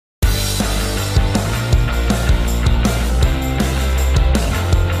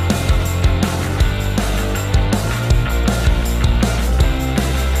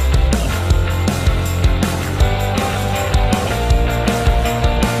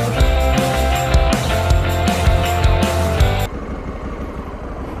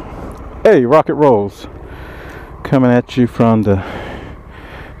Hey, Rocket Rose, coming at you from the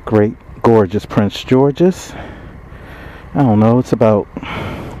great, gorgeous Prince George's. I don't know, it's about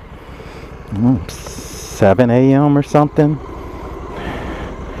 7 a.m. or something.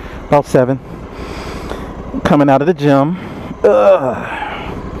 About 7. Coming out of the gym.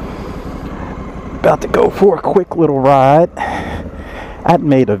 About to go for a quick little ride. I'd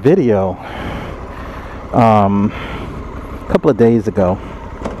made a video a couple of days ago.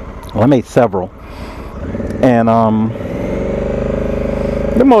 Well, I made several, and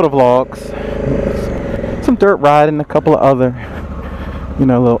the motor vlogs, some dirt riding, a couple of other,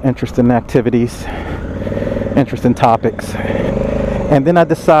 little interesting activities, interesting topics. And then I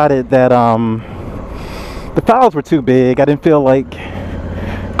decided that the files were too big. I didn't feel like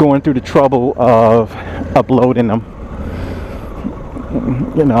going through the trouble of uploading them.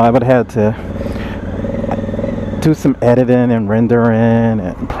 I would have had to do some editing and rendering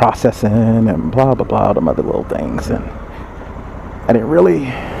and processing and blah blah blah, them other little things, and I didn't really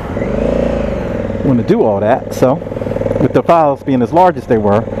want to do all that. So with the files being as large as they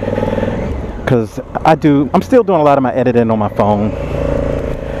were, because I'm still doing a lot of my editing on my phone,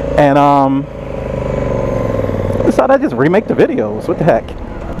 and decided I'd just remake the videos. What the heck,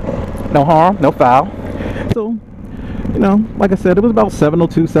 no harm, no foul. So like I said, it was about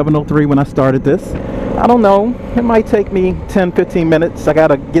 7:02, 7:03 when I started this. I don't know, it might take me 10-15 minutes. I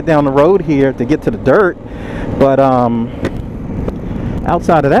gotta get down the road here to get to the dirt, but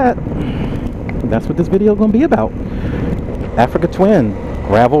outside of that, that's what this video is gonna be about. Africa Twin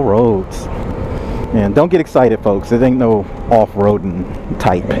gravel roads. And don't get excited, folks, it ain't no off-roading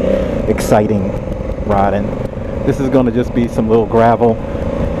type exciting riding. This is gonna just be some little gravel.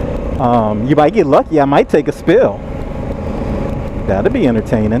 You might get lucky, I might take a spill. That'd be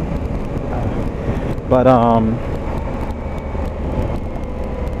entertaining. But I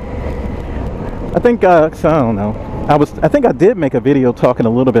think so I don't know. I think I did make a video talking a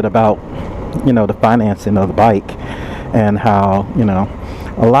little bit about the financing of the bike, and how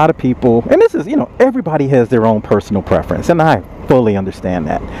a lot of people, and this is everybody has their own personal preference, and I fully understand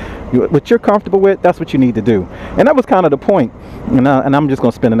that. What you're comfortable with, that's what you need to do. And that was kind of the point. And I'm just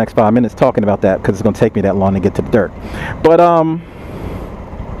going to spend the next 5 minutes talking about that, because it's going to take me that long to get to the dirt. But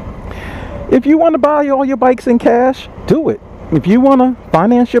if you want to buy all your bikes in cash, do it. If you want to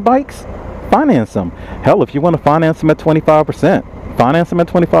finance your bikes, finance them. Hell, if you want to finance them at 25%, finance them at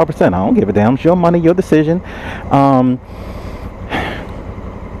 25%. I don't give a damn. It's your money, your decision.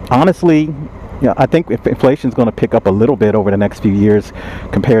 Honestly, I think if inflation is going to pick up a little bit over the next few years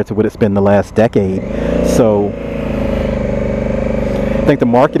compared to what it's been the last decade. So I think the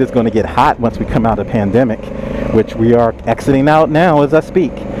market is going to get hot once we come out of the pandemic, which we are exiting out now as I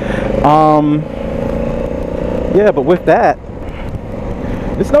speak. Yeah, but with that,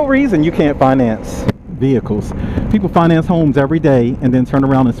 there's no reason you can't finance vehicles. People finance homes every day and then turn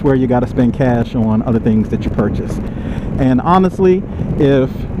around and swear you got to spend cash on other things that you purchase. And honestly, if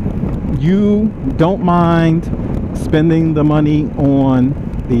you don't mind spending the money on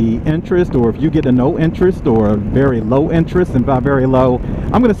the interest, or if you get a no interest or a very low interest, and by very low,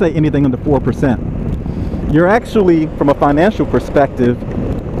 I'm going to say anything under 4%, you're actually, from a financial perspective,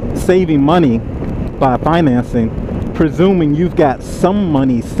 saving money by financing, presuming you've got some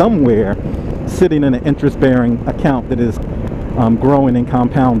money somewhere sitting in an interest-bearing account that is growing and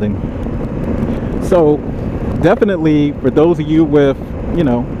compounding. So definitely for those of you with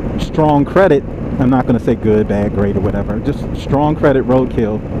strong credit, I'm not going to say good, bad, great, or whatever, just strong credit,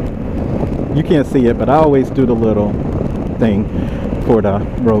 roadkill. You can't see it, but I always do the little thing for the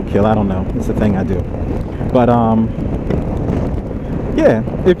roadkill. I don't know, it's a thing I do. But yeah,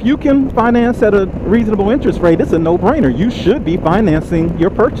 if you can finance at a reasonable interest rate, it's a no-brainer. You should be financing your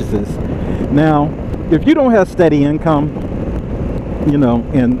purchases. Now, if you don't have steady income,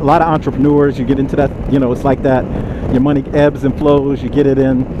 and a lot of entrepreneurs, you get into that, it's like that, your money ebbs and flows, you get it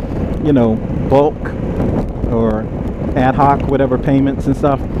in, bulk or ad hoc, whatever, payments and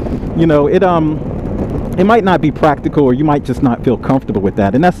stuff. It might not be practical, or you might just not feel comfortable with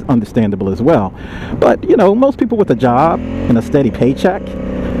that, and that's understandable as well. But most people with a job and a steady paycheck,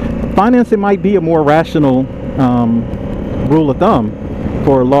 financing might be a more rational rule of thumb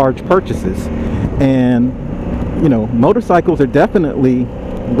for large purchases. And motorcycles are definitely,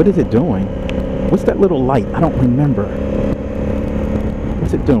 what is it doing? What's that little light? I don't remember.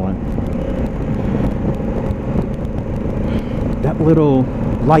 What's it doing? That little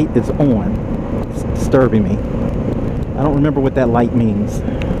light is on. It's disturbing me. I don't remember what that light means.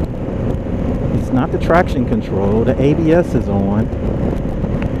 It's not the traction control. The ABS is on.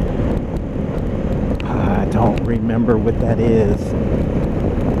 I don't remember what that is.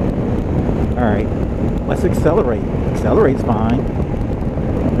 All right, let's accelerate. Accelerate's fine.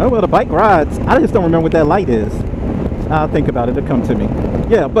 Oh, well, the bike rides. I just don't remember what that light is. I'll think about it. It'll come to me.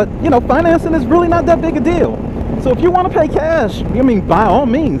 Yeah, but, you know, financing is really not that big a deal. So if you want to pay cash, I mean, by all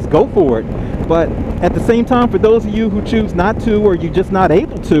means, go for it. But at the same time, for those of you who choose not to, or you're just not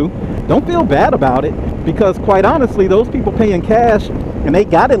able to, don't feel bad about it. Because quite honestly, those people paying cash, and they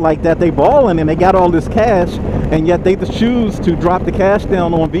got it like that, they balling and they got all this cash, and yet they just choose to drop the cash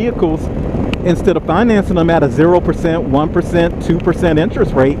down on vehicles instead of financing them at a 0%, 1%, 2%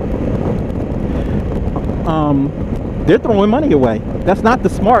 interest rate. They're throwing money away. That's not the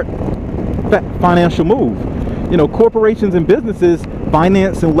smart financial move. You know, corporations and businesses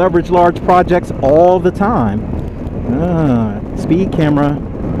finance and leverage large projects all the time. Speed camera,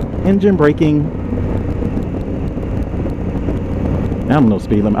 engine braking. I don't know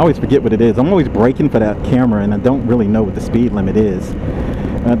speed limit. I always forget what it is. I'm always braking for that camera and I don't really know what the speed limit is.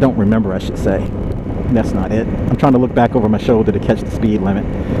 I don't remember, I should say. That's not it. I'm trying to look back over my shoulder to catch the speed limit.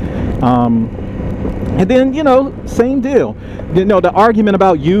 And then, you know, same deal. You know, the argument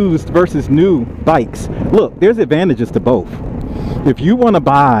about used versus new bikes. Look, there's advantages to both. If you want to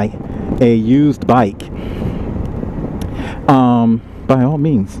buy a used bike, by all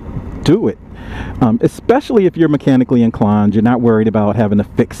means, do it. Especially if you're mechanically inclined, you're not worried about having to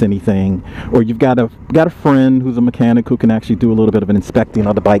fix anything, or you've got a friend who's a mechanic who can actually do a little bit of an inspecting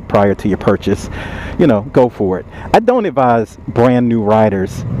of the bike prior to your purchase. You know, go for it. I don't advise brand new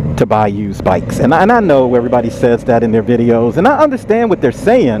riders to buy used bikes, and I know everybody says that in their videos, and I understand what they're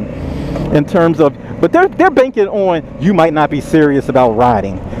saying in terms of, but they're banking on you might not be serious about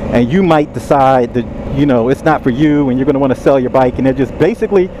riding, and you might decide that, you know, it's not for you, and you're going to want to sell your bike, and they're just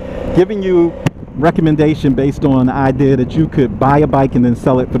basically giving you recommendation based on the idea that you could buy a bike and then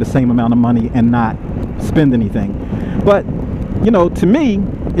sell it for the same amount of money and not spend anything. But, you know, to me,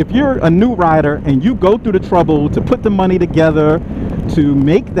 if you're a new rider and you go through the trouble to put the money together to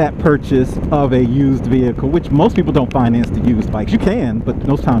make that purchase of a used vehicle, which most people don't finance the used bikes. You can, but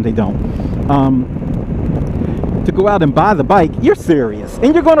most times they don't. To go out and buy the bike, you're serious,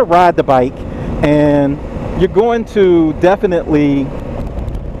 and you're going to ride the bike, and you're going to definitely,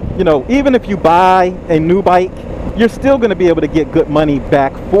 you know, even if you buy a new bike, you're still going to be able to get good money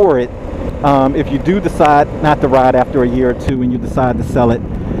back for it if you do decide not to ride after a year or two and you decide to sell it.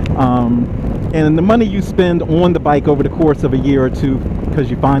 And the money you spend on the bike over the course of a year or two because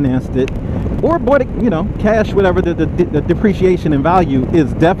you financed it or bought it, you know, cash, whatever, the depreciation in value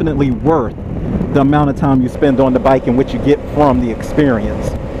is definitely worth the amount of time you spend on the bike and what you get from the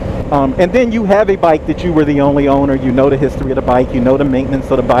experience. And then you have a bike that you were the only owner. You know the history of the bike, you know the maintenance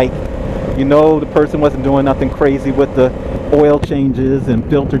of the bike, you know the person wasn't doing nothing crazy with the oil changes and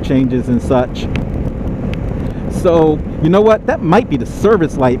filter changes and such. So you know what, that might be the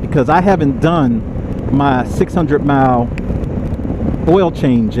service light, because I haven't done my 600-mile oil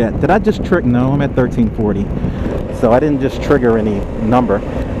change yet. Did I just trigger? No, I'm at 1340, so I didn't just trigger any number.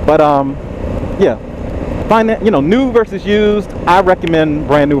 But yeah, find that, you know, new versus used. I recommend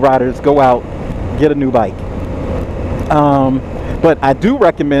brand new riders go out, get a new bike. But I do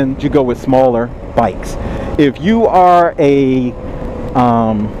recommend you go with smaller bikes. If you are a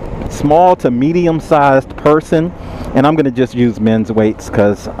small to medium-sized person, and I'm going to just use men's weights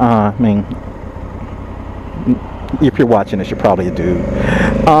because I mean, if you're watching this, you're probably a dude.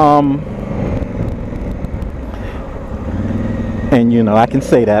 And you know, I can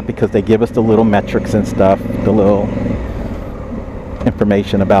say that because they give us the little metrics and stuff, the little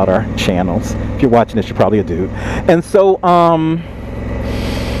information about our channels. If you're watching this, you're probably a dude. And so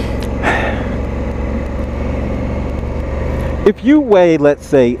if you weigh, let's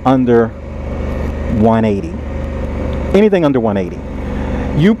say, under 180, anything under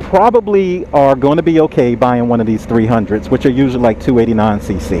 180, you probably are going to be okay buying one of these 300s, which are usually like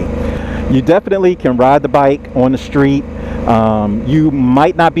 289cc. You definitely can ride the bike on the street. You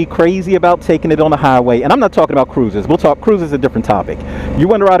might not be crazy about taking it on the highway, and I'm not talking about cruisers. We'll talk cruisers, a different topic. You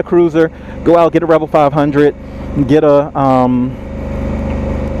want to ride a cruiser, go out, get a Rebel 500, get a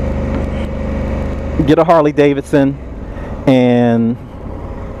Harley Davidson, and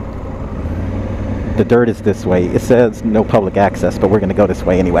the dirt is this way. It says no public access, but we're going to go this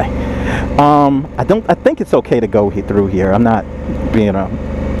way anyway. I think it's okay to go through here. I'm not being a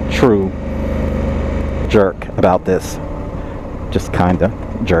true jerk about this, just kind of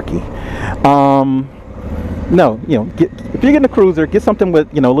jerky. No, you know, if you're getting a cruiser, get something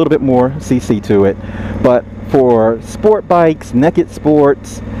with, you know, a little bit more cc to it. But for sport bikes, naked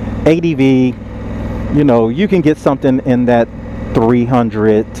sports, ADV, you know, you can get something in that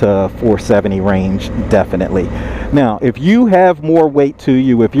 300 to 470 range, definitely. Now, if you have more weight to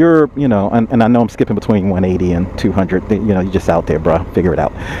you, if you're, you know, and I know I'm skipping between 180 and 200, you know, you're just out there, bro, figure it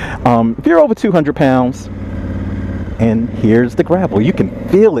out. If you're over 200 pounds, and here's the gravel, you can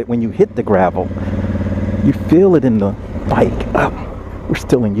feel it when you hit the gravel. You feel it in the bike. Oh, we're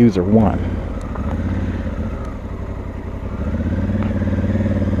still in user 1.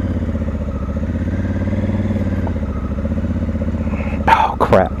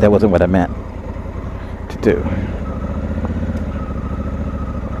 Crap, that wasn't what I meant to do.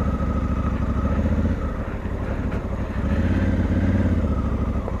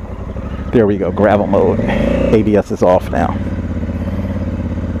 There we go, gravel mode. ABS is off now.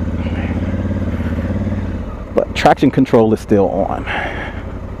 But traction control is still on.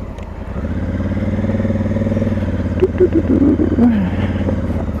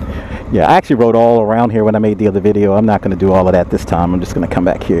 Yeah, I actually rode all around here when I made the other video. I'm not going to do all of that this time. I'm just going to come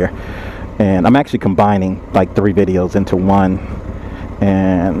back here. And I'm actually combining like 3 videos into one.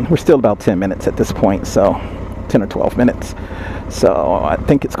 And we're still about 10 minutes at this point. So 10 or 12 minutes. So I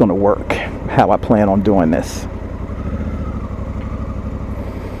think it's going to work how I plan on doing this.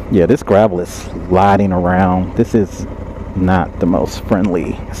 Yeah, this gravel is sliding around. This is not the most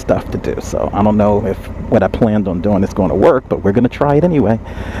friendly stuff to do, so I don't know if what I planned on doing is going to work, but we're going to try it anyway.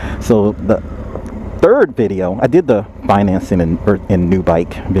 So the third video, I did the financing in new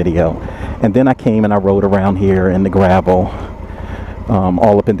bike video, and then I came and I rode around here in the gravel,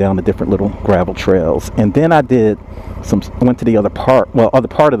 all up and down the different little gravel trails, and then I did went to the other part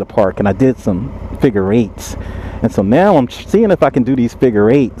of the park, and I did some figure 8s. And so now I'm seeing if I can do these figure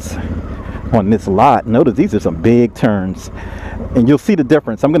 8s on this lot. Notice these are some big turns, and you'll see the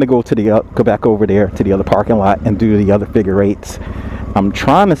difference. I'm going to go back over there to the other parking lot and do the other figure 8s. I'm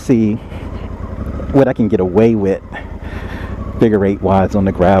trying to see what I can get away with figure 8 wise on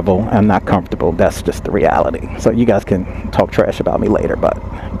the gravel. I'm not comfortable. That's just the reality. So you guys can talk trash about me later, but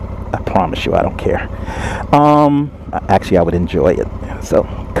I promise you I don't care. Actually, I would enjoy it. So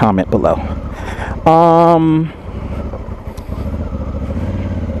comment below.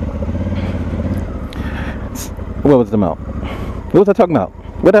 What was the note? What was I talking about?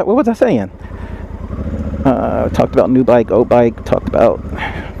 What was I saying? Talked about new bike, old bike. Talked about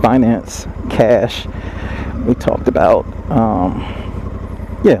finance, cash. We talked about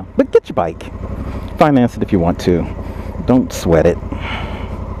yeah, but get your bike. Finance it if you want to. Don't sweat it.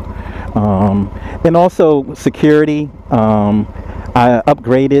 And also security. I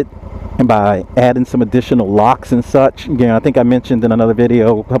upgraded by adding some additional locks and such. You know, I think I mentioned in another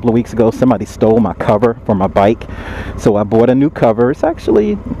video a couple of weeks ago, somebody stole my cover for my bike, so I bought a new cover. It's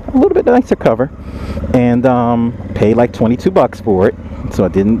actually a little bit nicer cover, and paid like 22 bucks for it, so I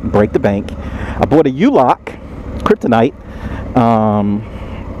didn't break the bank. I bought a U-lock, Kryptonite.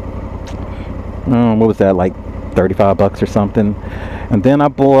 What was that, like 35 bucks or something? And then I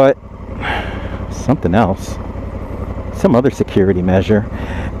bought something else, some other security measure,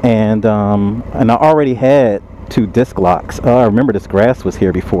 and I already had 2 disc locks. I remember this grass was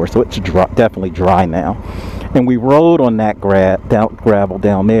here before, so it's definitely dry now. And we rode on that gravel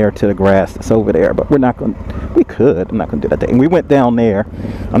down there to the grass that's over there, but I'm not going to do that today. And we went down there.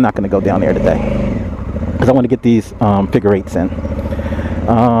 I'm not going to go down there today because I want to get these figure 8s in.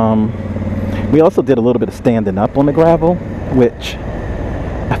 We also did a little bit of standing up on the gravel, which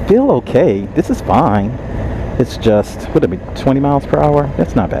I feel okay. This is fine. It's just, what would it be, 20 miles per hour?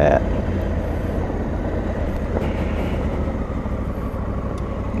 That's not bad.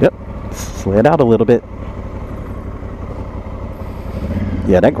 Yep, slid out a little bit.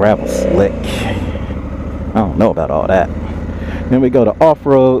 Yeah, that gravel's slick. I don't know about all that. Then we go to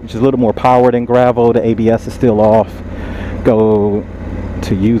off-road, which is a little more power than gravel. The ABS is still off. Go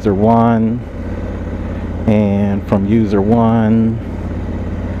to user 1. And from user 1,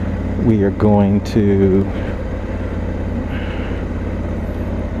 we are going to...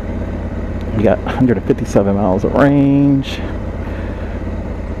 We got 157 miles of range,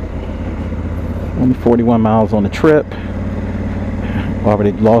 only 41 miles on the trip.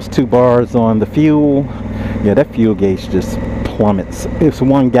 Already lost 2 bars on the fuel. Yeah, that fuel gauge just plummets. It's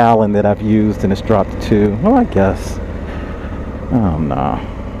 1 gallon that I've used and it's dropped to 2. Well, I guess. Oh no,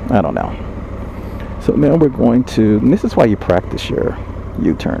 I don't know. So now we're going to, and this is why you practice your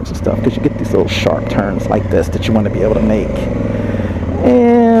U-turns and stuff, because you get these little sharp turns like this that you want to be able to make.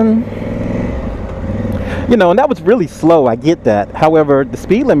 And you know, and that was really slow, I get that. However, the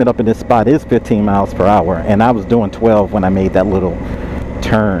speed limit up in this spot is 15 miles per hour, and I was doing 12 when I made that little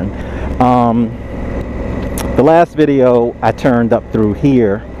turn. The last video, I turned up through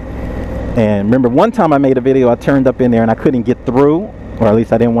here, And remember, one time I made a video, I turned up in there and I couldn't get through, or at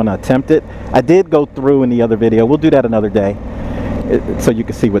least I didn't want to attempt it. I did go through in the other video. We'll do that another day, so you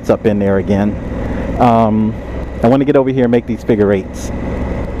can see what's up in there again. I want to get over here and make these figure eights,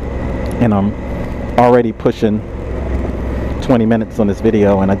 and I'm already pushing 20 minutes on this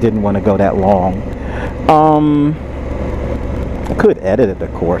video, and I didn't want to go that long. I could edit it,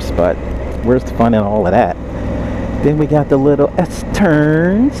 of course, but where's the fun in all of that? Then we got the little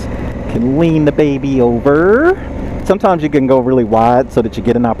S-turns. Can lean the baby over. Sometimes you can go really wide so that you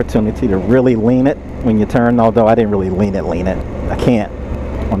get an opportunity to really lean it when you turn, although I didn't really lean it. I can't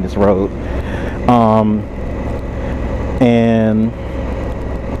on this road.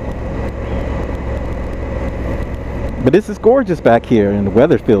 But this is gorgeous back here, and the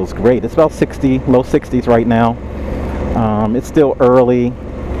weather feels great. It's about 60, low 60s right now. It's still early.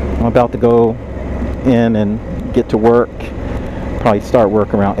 I'm about to go in and get to work. Probably start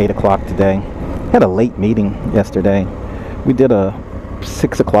work around 8 o'clock today. Had a late meeting yesterday. We did a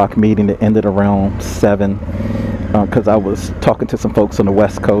 6 o'clock meeting that ended around 7 because I was talking to some folks on the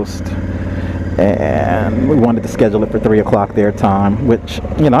West Coast, and we wanted to schedule it for 3 o'clock their time, which,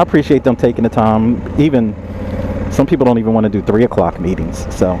 you know, I appreciate them taking the time. Even some people don't even want to do 3 o'clock meetings.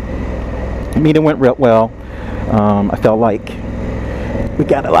 So the meeting went real well. I felt like we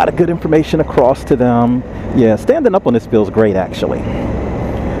got a lot of good information across to them. Yeah, standing up on this feels great, actually.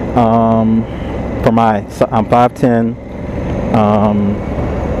 I'm 5'10".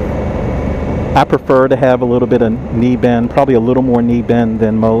 I prefer to have a little bit of knee bend, probably a little more knee bend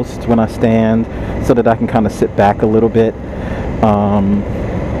than most when I stand, so that I can kind of sit back a little bit. I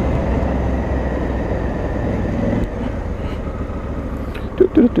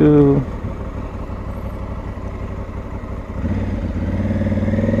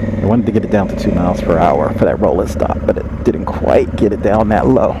wanted to get it down to 2 miles per hour for that roller stop, but it didn't quite get it down that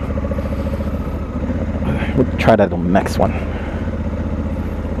low. We'll try that on the next one.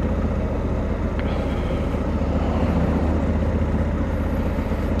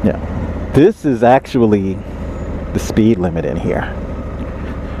 Yeah, this is actually the speed limit in here.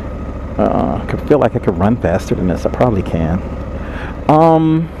 I could feel like I could run faster than this. I probably can.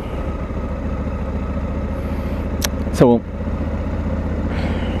 So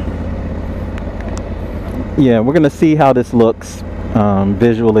yeah, we're gonna see how this looks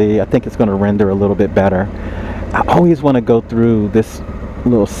visually. I think it's gonna render a little bit better. I always want to go through this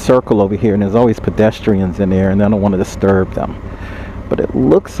little circle over here, and there's always pedestrians in there, and I don't want to disturb them. But it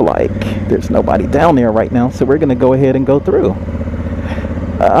looks like there's nobody down there right now, so we're gonna go ahead and go through.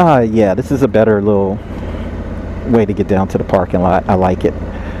 Yeah, this is a better little way to get down to the parking lot. I like it.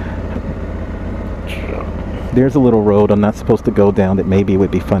 There's a little road I'm not supposed to go down that maybe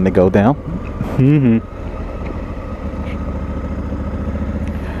would be fun to go down.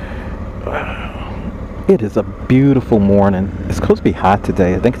 It is a beautiful morning. It's supposed to be hot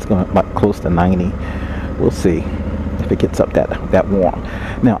today. I think it's going to be close to 90. We'll see if it gets up that warm.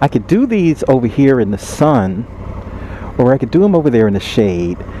 Now, I could do these over here in the sun, or I could do them over there in the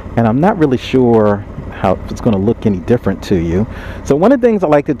shade, and I'm not really sure how it's going to look any different to you. So one of the things I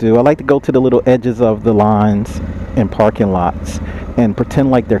like to do, I like to go to the little edges of the lines in parking lots and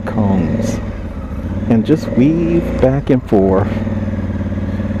pretend like they're cones, and just weave back and forth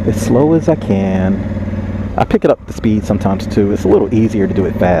as slow as I can. I pick it up the speed sometimes too. It's a little easier to do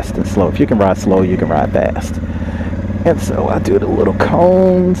it fast than slow. If you can ride slow, you can ride fast. And so I do the little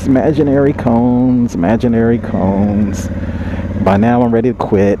cones, imaginary cones, imaginary cones. By now I'm ready to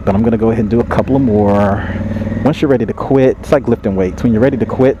quit, but I'm going to go ahead and do a couple of more. Once you're ready to quit, it's like lifting weights. When you're ready to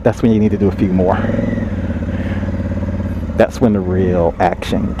quit, that's when you need to do a few more. That's when the real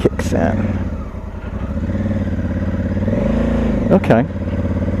action kicks in. Okay.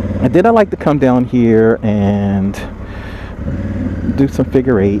 And then I like to come down here and do some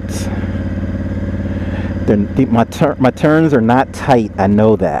figure eights. My turns are not tight. I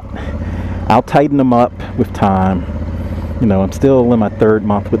know that. I'll tighten them up with time. You know, I'm still in my 3rd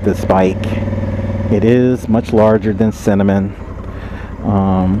month with this bike. It is much larger than Cinnamon.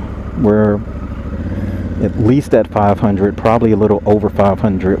 We're at least at 500, probably a little over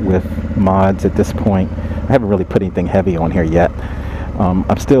 500 with mods at this point. I haven't really put anything heavy on here yet.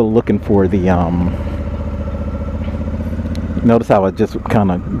 I'm still looking for the notice how I just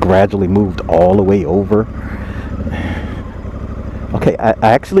kind of gradually moved all the way over. Okay, I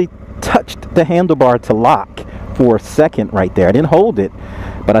actually touched the handlebar to lock for a second right there. I didn't hold it,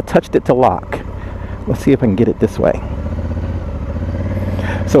 but I touched it to lock. Let's see if I can get it this way.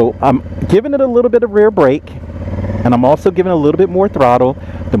 So I'm giving it a little bit of rear brake, and I'm also giving it a little bit more throttle,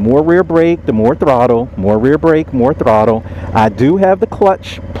 The more rear brake, the more throttle. More rear brake, more throttle. I do have the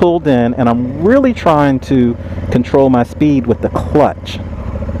clutch pulled in, and I'm really trying to control my speed with the clutch.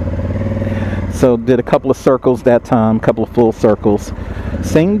 So did a couple of circles that time, a couple of full circles.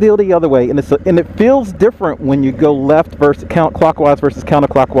 Same deal the other way, and it feels different when you go left versus clockwise versus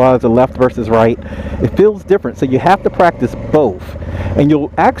counterclockwise, or left versus right. It feels different, so you have to practice both, and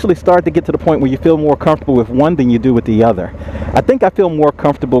you'll actually start to get to the point where you feel more comfortable with one than you do with the other. I think I feel more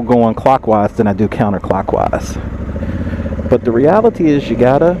comfortable going clockwise than I do counterclockwise. But the reality is you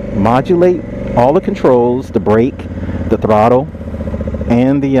gotta modulate all the controls, the brake, the throttle,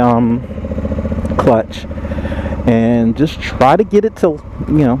 and the clutch, and just try to get it to,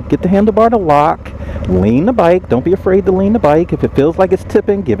 get the handlebar to lock. Lean the bike. Don't be afraid to lean the bike. If it feels like it's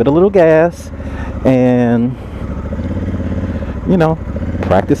tipping, give it a little gas, and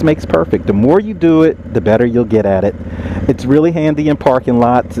practice makes perfect. The more you do it, the better you'll get at it. It's really handy in parking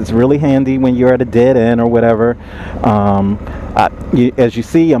lots. It's really handy when you're at a dead end or whatever. As you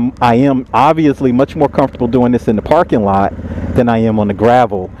see, I am obviously much more comfortable doing this in the parking lot than I am on the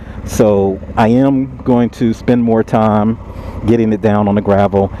gravel. So I am going to spend more time getting it down on the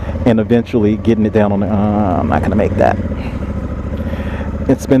gravel, and eventually getting it down on the, I'm not going to make that.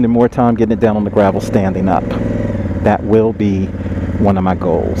 And spending more time getting it down on the gravel standing up. That will be one of my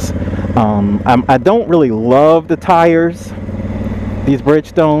goals. I don't really love the tires, these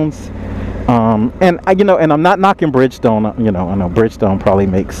Bridgestones. And I'm not knocking Bridgestone. I know Bridgestone probably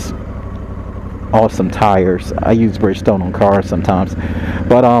makes awesome tires. I use Bridgestone on cars sometimes,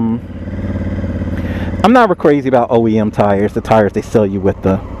 but I'm not crazy about OEM tires, the tires they sell you with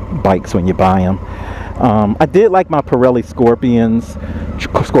the bikes when you buy them. I did like my Pirelli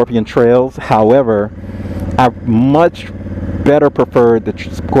Scorpion Trails. However, I much better preferred the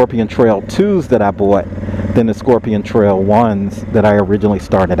Scorpion Trail 2s that I bought than the Scorpion Trail 1s that I originally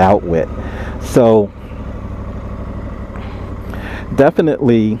started out with. So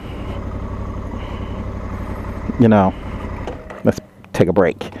definitely, let's take a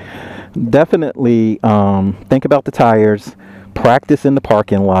break. Definitely think about the tires, practice in the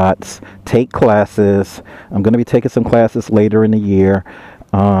parking lots, take classes. I'm going to be taking some classes later in the year,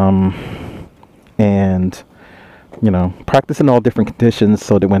 and practice in all different conditions,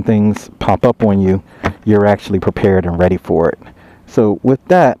 so that when things pop up on you, you're actually prepared and ready for it. So with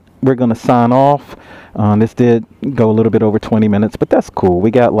that, we're going to sign off. This did go a little bit over 20 minutes, but that's cool.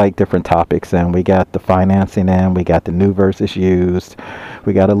 We got like different topics, and we got the financing, and we got the new versus used.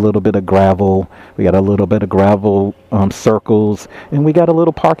 We got a little bit of gravel. We got a little bit of gravel circles, and we got a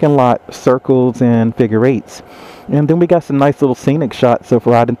little parking lot circles and figure eights. And then we got some nice little scenic shots of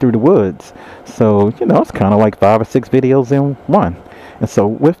riding through the woods. So, it's kind of like 5 or 6 videos in one. And so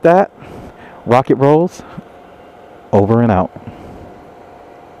with that, Rocket Rolls, over and out.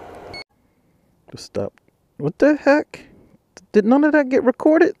 Stop. What the heck? Did none of that get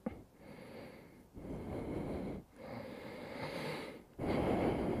recorded?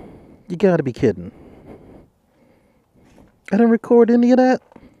 You gotta be kidding. I didn't record any of that?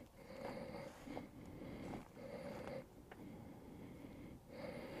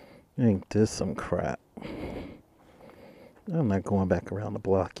 Ain't this some crap? I'm not going back around the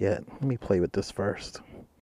block yet. Let me play with this first.